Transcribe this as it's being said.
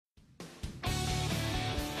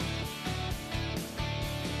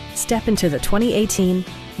Step into the 2018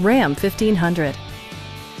 Ram 1500.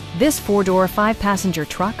 This four-door, five-passenger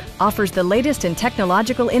truck offers the latest in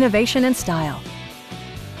technological innovation and style.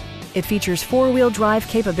 It features four-wheel drive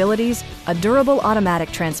capabilities, a durable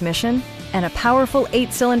automatic transmission, and a powerful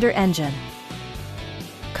 8-cylinder engine.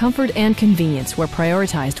 Comfort and convenience were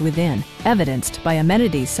prioritized within, evidenced by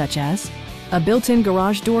amenities such as a built-in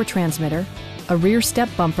garage door transmitter, a rear step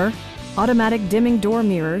bumper, automatic dimming door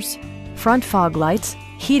mirrors, front fog lights,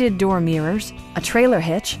 heated door mirrors, a trailer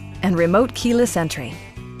hitch, and remote keyless entry.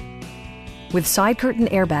 With side curtain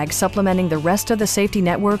airbags supplementing the rest of the safety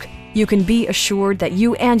network, you can be assured that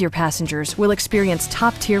you and your passengers will experience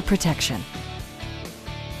top-tier protection.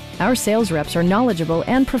 Our sales reps are knowledgeable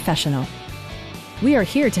and professional. We are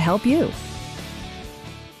here to help you.